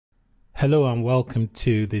Hello and welcome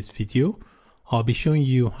to this video. I'll be showing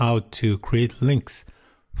you how to create links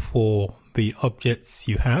for the objects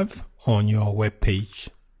you have on your web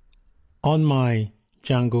page. On my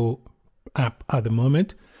Django app at the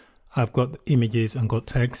moment, I've got images and got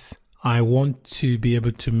text. I want to be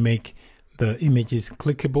able to make the images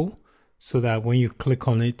clickable so that when you click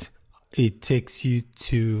on it, it takes you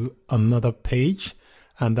to another page,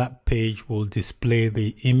 and that page will display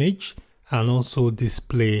the image and also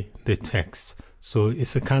display the text. So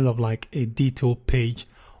it's a kind of like a detailed page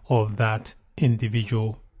of that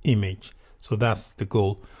individual image. So that's the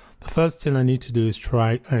goal. The first thing I need to do is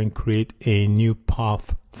try and create a new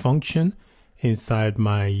path function inside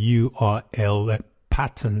my URL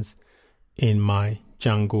patterns in my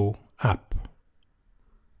Django app.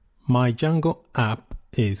 My Django app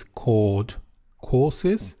is called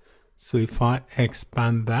courses. So if I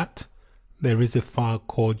expand that, there is a file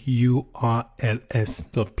called urls.py.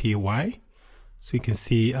 So you can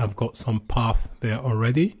see I've got some path there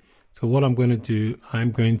already. So what I'm going to do, I'm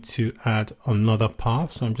going to add another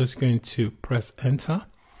path. So I'm just going to press enter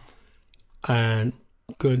and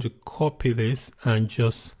going to copy this and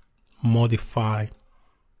just modify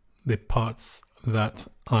the parts that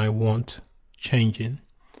I want changing.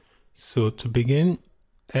 So to begin,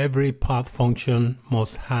 every path function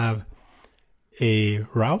must have a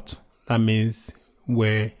route. That means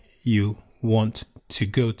where you want to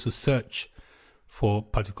go to search for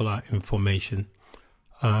particular information.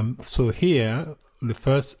 So here, the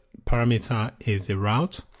first parameter is a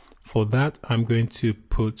route. For that, I'm going to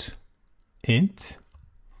put int.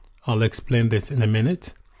 I'll explain this in a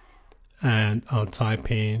minute. And I'll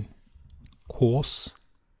type in course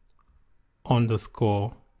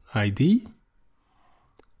underscore ID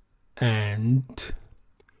and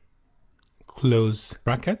close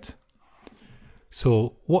bracket.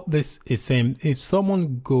 So what this is saying, if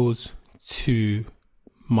someone goes to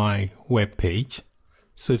my web page,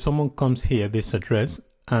 so if someone comes here, this address,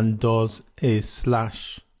 and does a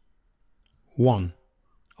 /1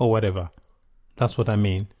 or whatever, that's what I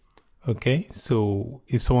mean. Okay, so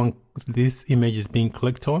if this image is being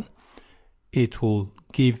clicked on, it will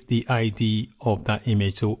give the ID of that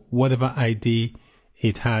image. So whatever ID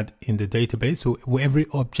it had in the database, so every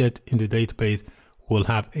object in the database will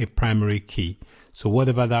have a primary key. So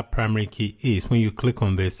whatever that primary key is, when you click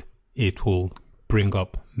on this, it will bring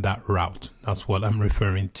up that route. That's what I'm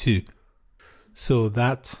referring to. So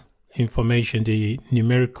that information, the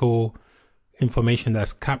numerical information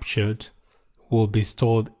that's captured, will be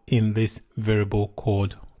stored in this variable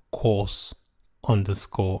called course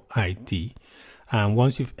underscore ID. And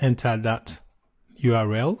once you've entered that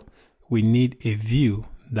URL, we need a view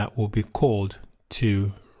that will be called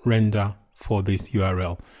to render for this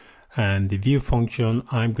URL. And the view function,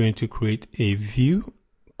 I'm going to create a view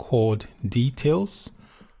called details.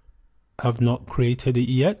 I've not created it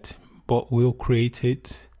yet, but we'll create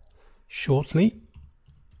it shortly.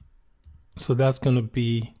 So that's going to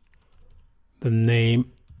be the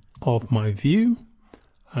name of my view.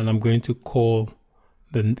 And I'm going to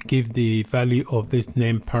give the value of this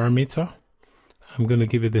name parameter. I'm going to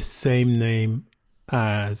give it the same name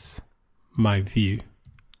as my view.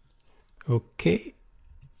 Okay.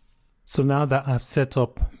 So now that I've set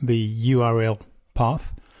up the URL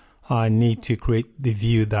path, I need to create the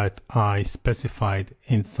view that I specified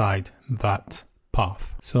inside that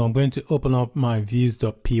path. So I'm going to open up my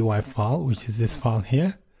views.py file, which is this file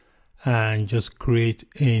here, and just create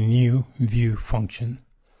a new view function.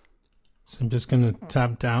 So I'm just going to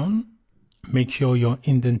tab down, make sure your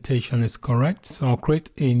indentation is correct. So I'll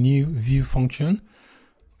create a new view function,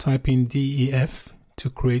 type in def to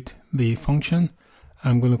create the function.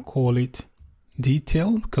 I'm going to call it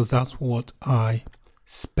detail because that's what I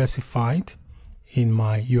specified in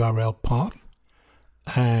my URL path.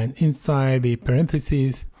 And inside the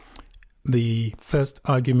parentheses, the first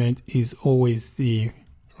argument is always the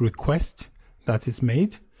request that is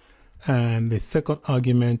made. And the second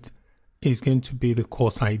argument is going to be the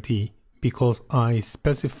course ID because I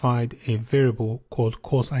specified a variable called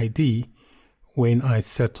course ID when I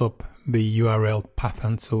set up the URL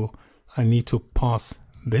pattern. So I need to pass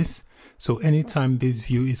this. So anytime this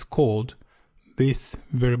view is called, this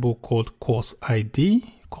variable called course ID,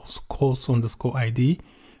 course underscore ID,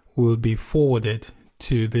 will be forwarded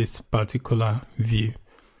to this particular view.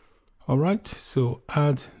 All right, so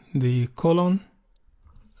add the colon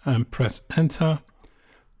and press enter.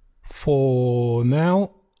 For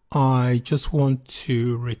now, I just want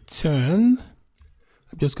to return.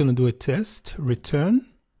 I'm just going to do a test, return,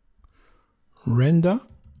 render.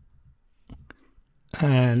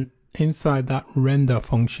 And inside that render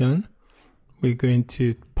function, we're going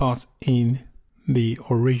to pass in the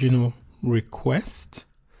original request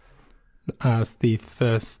as the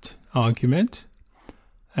first argument,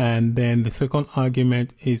 and then the second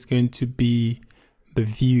argument is going to be the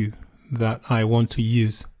view that I want to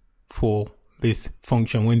use for this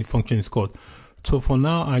function when the function is called. So for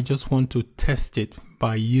now, I just want to test it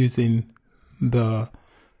by using the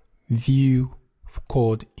view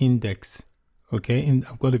called index. Okay, and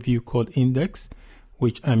I've got a view called index,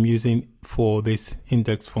 which I'm using for this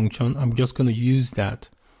index function. I'm just going to use that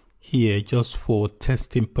here just for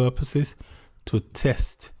testing purposes to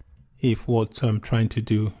test if what I'm trying to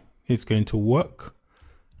do is going to work,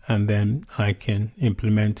 and then I can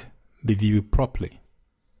implement the view properly.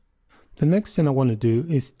 The next thing I want to do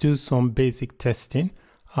is do some basic testing.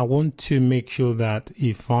 I want to make sure that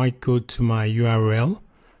if I go to my URL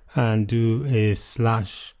and do a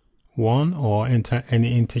 /1 or enter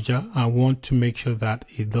any integer, I want to make sure that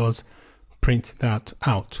it does print that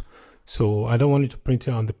out. So I don't want it to print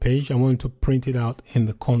it on the page. I want it to print it out in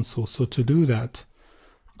the console. So to do that,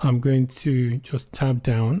 I'm going to just tab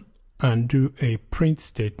down and do a print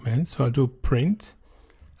statement. So I do print,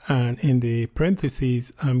 and in the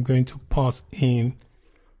parentheses, I'm going to pass in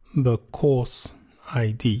the course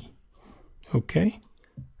ID. Okay.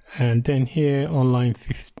 And then here on line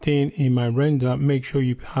 15 in my render, make sure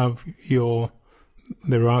you have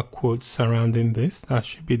there are quotes surrounding this. That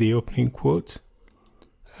should be the opening quote,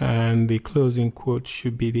 and the closing quote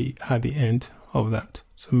should be at the end of that.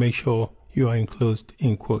 So make sure you are enclosed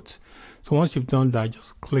in quotes. So once you've done that,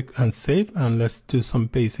 just click and save, and let's do some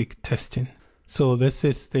basic testing. So this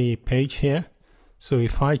is the page here. So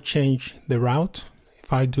if I change the route,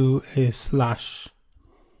 if I do a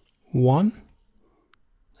 /1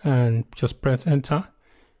 and just press enter,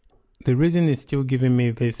 the reason it's still giving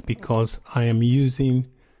me this because I am using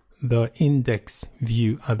the index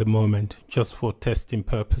view at the moment just for testing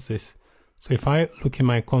purposes. So if I look in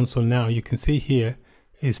my console now, you can see here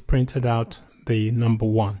is printed out the number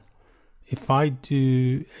 1. If I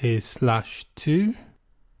do a /2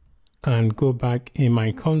 and go back in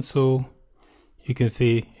my console, you can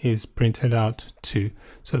see is printed out 2.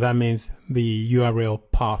 So that means the URL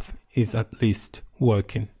path is at least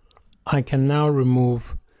working. I can now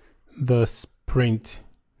remove the print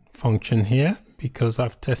function here because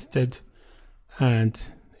I've tested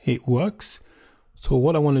and it works. So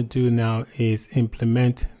what I want to do now is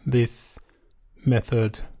implement this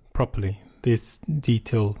method properly, this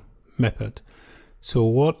detail method.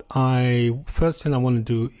 So first thing I want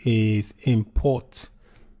to do is import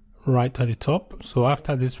right at the top. So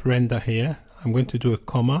after this render here, I'm going to do a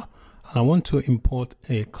comma, and I want to import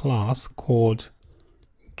a class called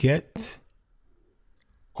get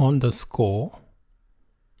underscore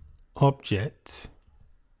object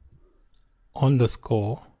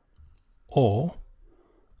underscore or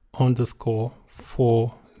underscore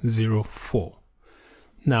 404.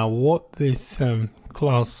 Now what this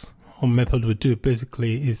class or method will do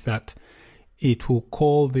basically is that it will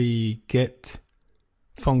call the get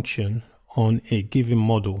function on a given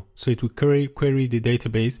model. So it will query the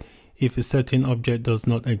database. If a certain object does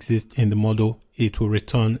not exist in the model, it will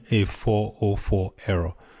return a 404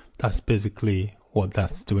 error. That's basically what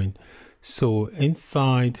that's doing. So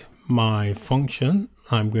inside my function,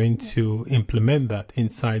 I'm going to implement that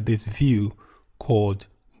inside this view called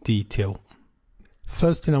detail.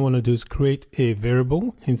 First thing I want to do is create a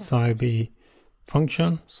variable inside the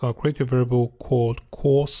function. So I'll create a variable called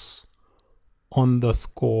course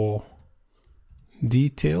underscore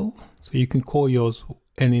detail. So you can call yours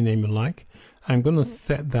any name you like. I'm going to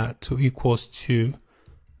set that to equals to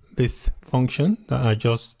this function that I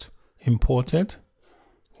just imported,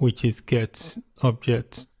 which is get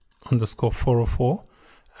object underscore 404.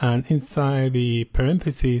 And inside the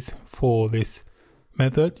parentheses for this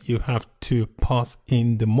method, you have to pass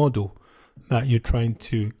in the model that you're trying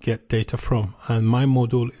to get data from. And my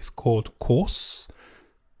model is called course.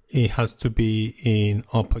 It has to be in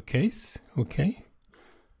uppercase. Okay.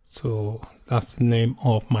 So that's the name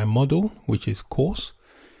of my model, which is course.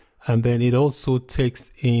 And then it also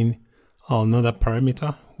takes in another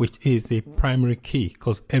parameter, which is a primary key,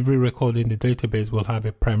 because every record in the database will have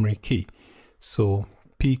a primary key. So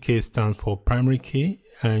PK stands for primary key,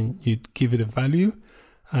 and you give it a value,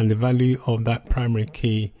 and the value of that primary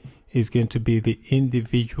key is going to be the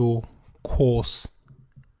individual course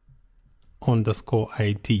underscore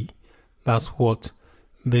ID. That's what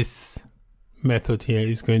this method here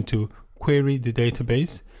is going to query the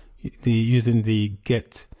database using the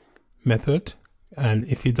get method, and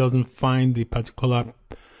if it doesn't find the particular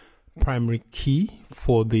primary key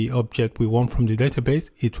for the object we want from the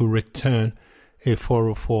database, it will return a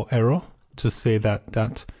 404 error to say that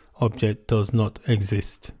that object does not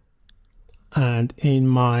exist. And in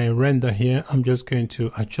my render here, I'm just going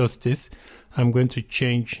to adjust this. I'm going to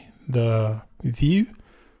change the view.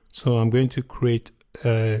 So I'm going to create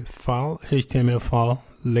a file, HTML file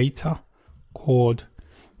later called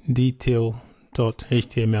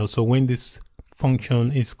detail.html. So when this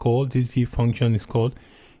function is called, this view function is called,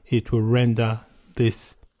 it will render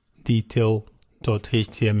this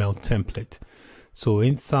detail.html template. So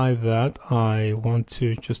inside that, I want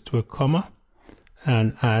to just do a comma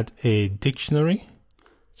and add a dictionary.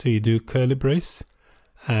 So you do curly brace,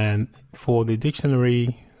 and for the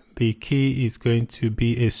dictionary, the key is going to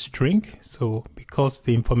be a string. So because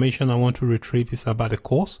the information I want to retrieve is about a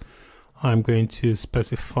course, I'm going to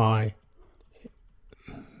specify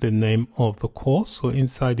the name of the course. So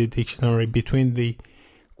inside the dictionary, between the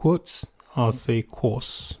quotes, I'll say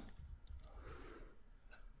course.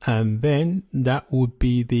 And then that would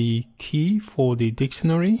be the key for the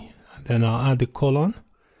dictionary. And then I'll add the colon.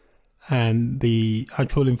 And the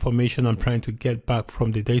actual information I'm trying to get back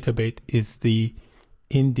from the database is the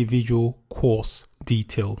individual course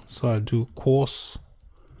detail. So I'll do course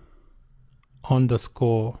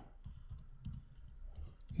underscore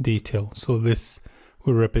detail. So this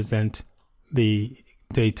will represent the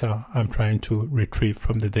data I'm trying to retrieve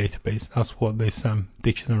from the database. That's what this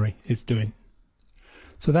dictionary is doing.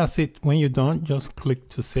 So that's it. When you're done, just click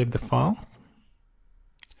to save the file.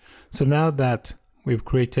 So now that we've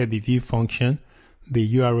created the view function, the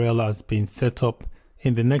URL has been set up.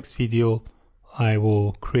 In the next video, I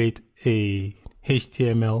will create a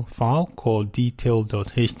HTML file called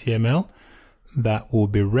detail.html that will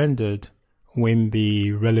be rendered when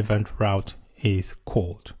the relevant route is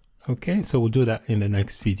called. Okay, so we'll do that in the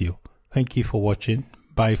next video. Thank you for watching.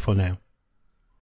 Bye for now.